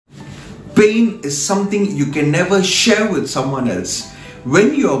Pain is something you can never share with someone else.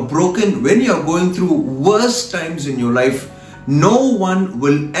 When you are broken, when you are going through worst times in your life, no one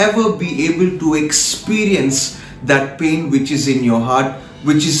will ever be able to experience that pain which is in your heart,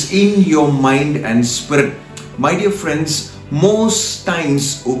 which is in your mind and spirit. My dear friends, most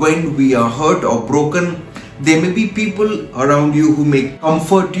times when we are hurt or broken, there may be people around you who may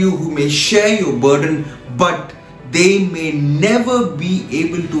comfort you, who may share your burden, but they may never be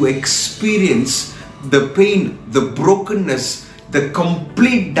able to experience the pain, the brokenness, the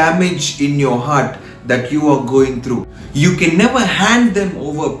complete damage in your heart that you are going through. You can never hand them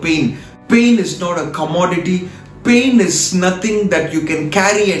over pain. Pain is not a commodity. Pain is nothing that you can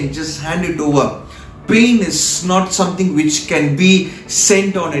carry and just hand it over. Pain is not something which can be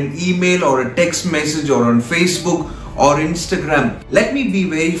sent on an email or a text message or on Facebook or Instagram. Let me be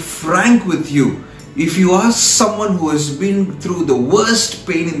very frank with you. If you ask someone who has been through the worst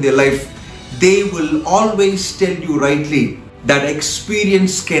pain in their life, they will always tell you rightly that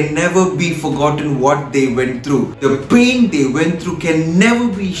experience can never be forgotten what they went through. The pain they went through can never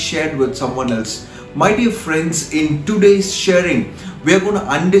be shared with someone else. My dear friends, in today's sharing, we are going to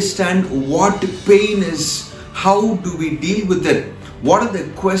understand what pain is, how do we deal with it, what are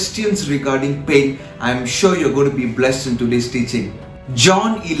the questions regarding pain. I'm sure you're going to be blessed in today's teaching.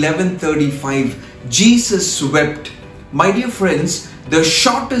 John 11:35, Jesus wept. My dear friends, the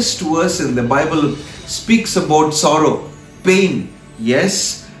shortest verse in the Bible speaks about sorrow, pain.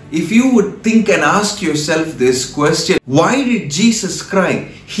 Yes, if you would think and ask yourself this question, why did Jesus cry?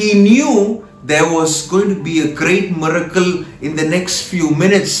 He knew there was going to be a great miracle in the next few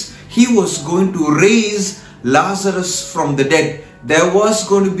minutes. He was going to raise Lazarus from the dead. There was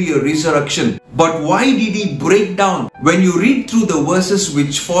going to be a resurrection. But why did he break down? When you read through the verses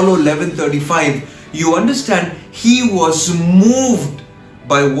which follow 11:35, you understand he was moved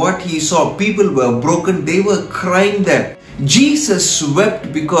by what he saw. People were broken. They were crying there. Jesus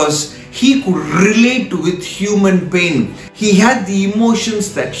wept because he could relate with human pain. He had the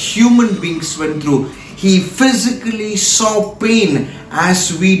emotions that human beings went through. He physically saw pain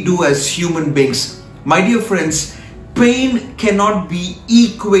as we do as human beings. My dear friends, pain cannot be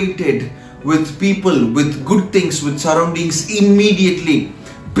equated with people, with good things, with surroundings immediately.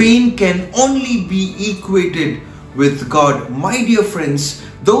 Pain can only be equated with God. My dear friends,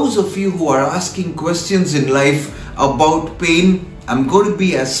 those of you who are asking questions in life about pain, I'm going to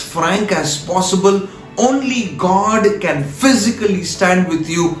be as frank as possible. Only God can physically stand with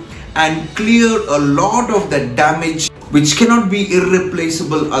you and clear a lot of that damage which cannot be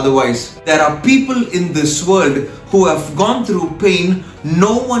irreplaceable otherwise. There are people in this world who have gone through pain.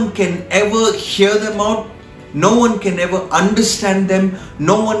 No one can ever hear them out. No one can ever understand them.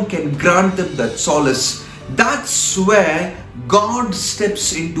 No one can grant them that solace. That's where God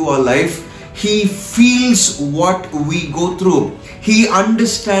steps into our life. He feels what we go through. He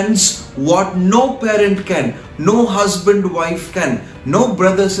understands what no parent can, no husband, wife can, no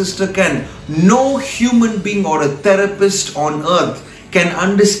brother, sister can, no human being or a therapist on earth can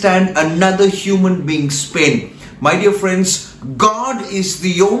understand another human being's pain. My dear friends, God is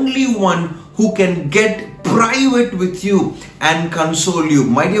the only one who can get private with you and console you.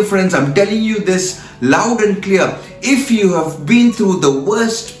 My dear friends, I'm telling you this loud and clear. If you have been through the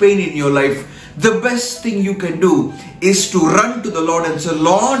worst pain in your life, the best thing you can do is to run to the Lord and say,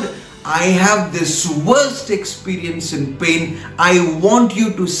 Lord, I have this worst experience in pain. I want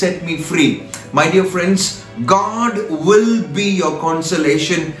you to set me free. My dear friends, God will be your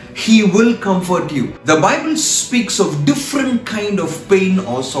consolation. He will comfort you. The Bible speaks of different kind of pain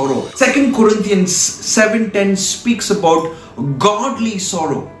or sorrow. 2 Corinthians 7:10 speaks about godly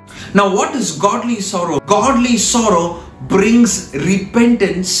sorrow. Now, what is godly sorrow? Godly sorrow brings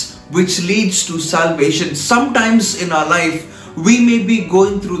repentance, which leads to salvation. Sometimes in our life, we may be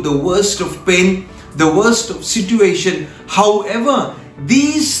going through the worst of pain, the worst of situation. However,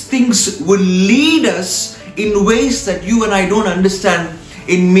 these things will lead us in ways that you and I don't understand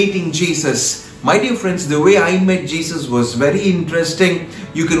in meeting Jesus. My dear friends, the way I met Jesus was very interesting.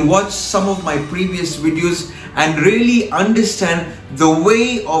 You can watch some of my previous videos and really understand the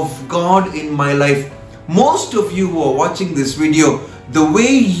way of God in my life. Most of you who are watching this video, the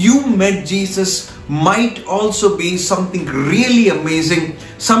way you met Jesus might also be something really amazing.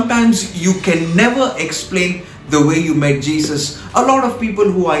 Sometimes you can never explain the way you met Jesus. A lot of people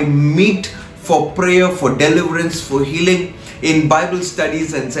who I meet for prayer, for deliverance, for healing, in Bible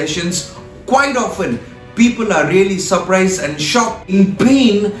studies and sessions, quite often people are really surprised and shocked. In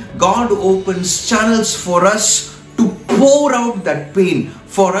pain, God opens channels for us to pour out that pain,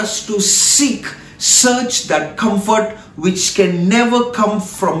 for us to search that comfort, which can never come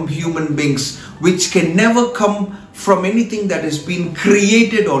from human beings, which can never come from anything that has been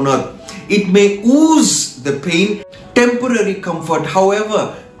created on earth. It may ooze the pain, temporary comfort.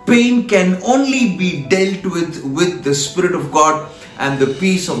 However, pain can only be dealt with the Spirit of God and the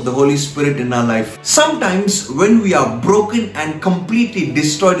peace of the Holy Spirit in our life. Sometimes when we are broken and completely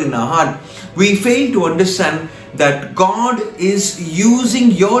destroyed in our heart, we fail to understand that God is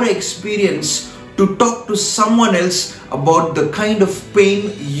using your experience to talk to someone else about the kind of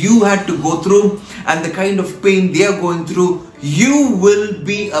pain you had to go through and the kind of pain they are going through. You will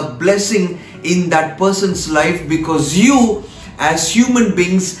be a blessing in that person's life because you, as human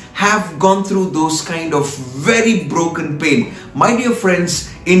beings, have gone through those kind of very broken pain. My dear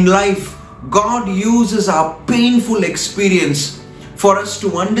friends, in life, God uses our painful experience for us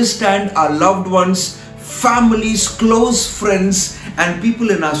to understand our loved ones, families, close friends, and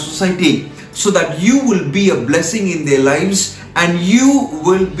people in our society, so that you will be a blessing in their lives and you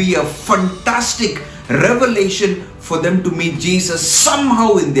will be a fantastic revelation for them to meet Jesus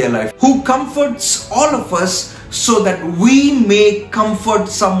somehow in their life, who comforts all of us so that we may comfort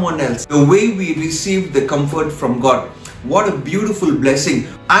someone else the way we receive the comfort from God. What a beautiful blessing.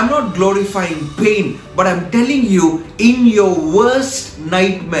 I'm not glorifying pain, but I'm telling you, in your worst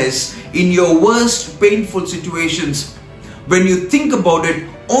nightmares, in your worst painful situations, when you think about it,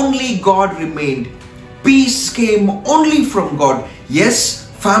 only God remained. Peace came only from God. Yes,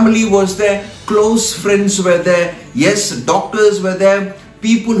 family was there, close friends were there, yes, doctors were there,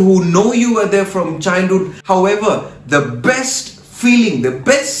 people who know you were there from childhood. However, the best feeling, the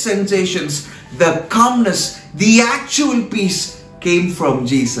best sensations, the calmness, the actual peace came from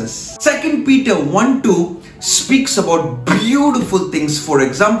Jesus. 2 Peter 1:2 speaks about beautiful things. For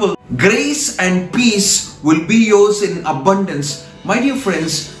example, grace and peace will be yours in abundance. My dear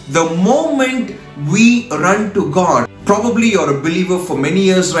friends, the moment we run to God, probably you're a believer for many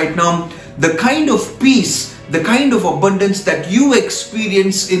years right now, the kind of peace, the kind of abundance that you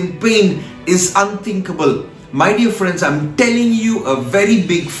experience in pain is unthinkable. My dear friends, I'm telling you a very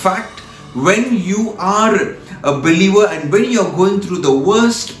big fact. When you are a believer and when you're going through the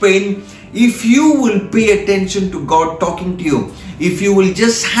worst pain, if you will pay attention to God talking to you, if you will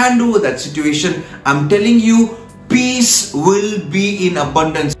just hand over that situation, I'm telling you, peace will be in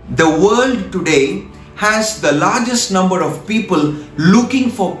abundance. The world today has the largest number of people looking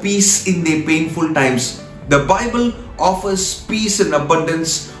for peace in their painful times. The Bible offers peace and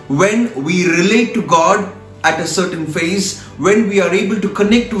abundance when we relate to God at a certain phase, when we are able to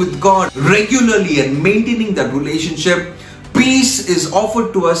connect with God regularly and maintaining that relationship. Peace is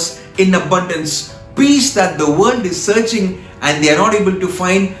offered to us in abundance. Peace that the world is searching and they are not able to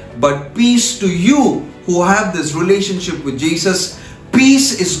find, but peace to you who have this relationship with Jesus.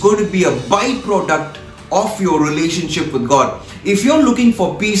 Peace is going to be a byproduct of your relationship with God. If you're looking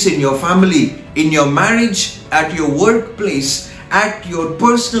for peace in your family, in your marriage, at your workplace, at your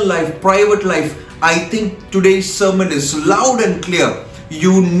personal life, private life, I think today's sermon is loud and clear.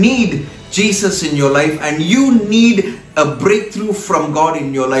 You need Jesus in your life and you need a breakthrough from God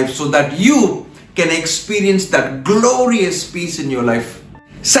in your life so that you can experience that glorious peace in your life.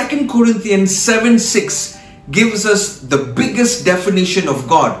 2 Corinthians 7:6 gives us the biggest definition of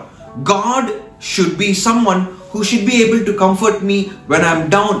God. God should be someone who should be able to comfort me when I'm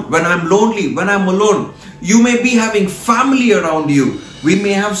down, when I'm lonely, when I'm alone. You may be having family around you. We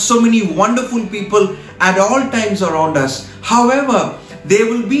may have so many wonderful people at all times around us. However, there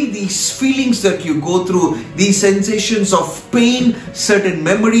will be these feelings that you go through, these sensations of pain, certain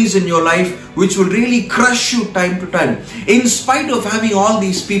memories in your life which will really crush you time to time. In spite of having all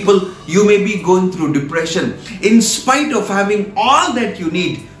these people, you may be going through depression. In spite of having all that you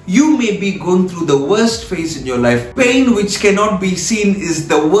need, you may be going through the worst phase in your life. Pain which cannot be seen is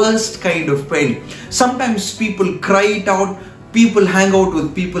the worst kind of pain. Sometimes people cry it out, people hang out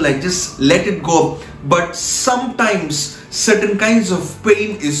with people and just let it go. But sometimes certain kinds of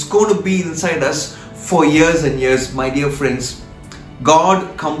pain is going to be inside us for years and years. My dear friends,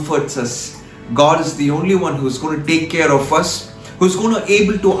 God comforts us. God is the only one who's going to take care of us, who's going to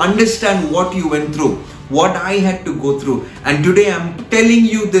able to understand what you went through, what I had to go through. And today I'm telling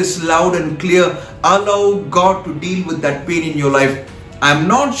you this loud and clear. Allow God to deal with that pain in your life. I'm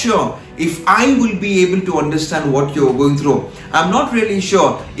not sure if I will be able to understand what you're going through. I'm not really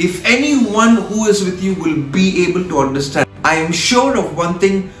sure if anyone who is with you will be able to understand. I am sure of one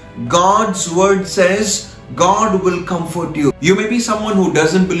thing. God's word says God will comfort you. You may be someone who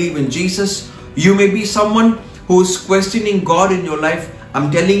doesn't believe in Jesus. You may be someone who is questioning God in your life.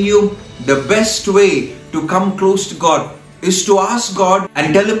 I'm telling you, the best way to come close to God is to ask God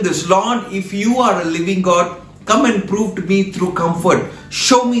and tell Him this: Lord, if you are a living God, Come and prove to me through comfort.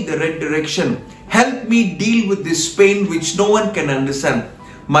 Show me the right direction. Help me deal with this pain which no one can understand.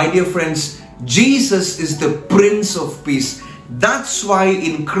 My dear friends, Jesus is the Prince of Peace. That's why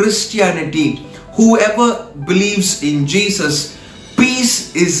in Christianity, whoever believes in Jesus,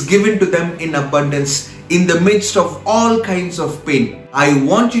 peace is given to them in abundance in the midst of all kinds of pain. I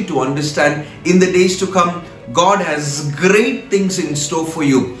want you to understand, in the days to come, God has great things in store for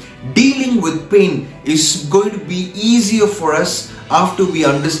you. Dealing with pain is going to be easier for us after we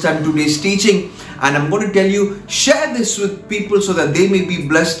understand today's teaching. And I'm going to tell you, share this with people so that they may be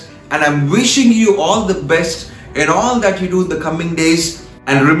blessed. And I'm wishing you all the best in all that you do in the coming days.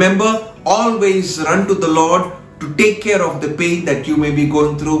 And remember, always run to the Lord to take care of the pain that you may be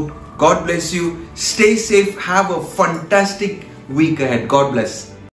going through. God bless you. Stay safe. Have a fantastic week ahead. God bless.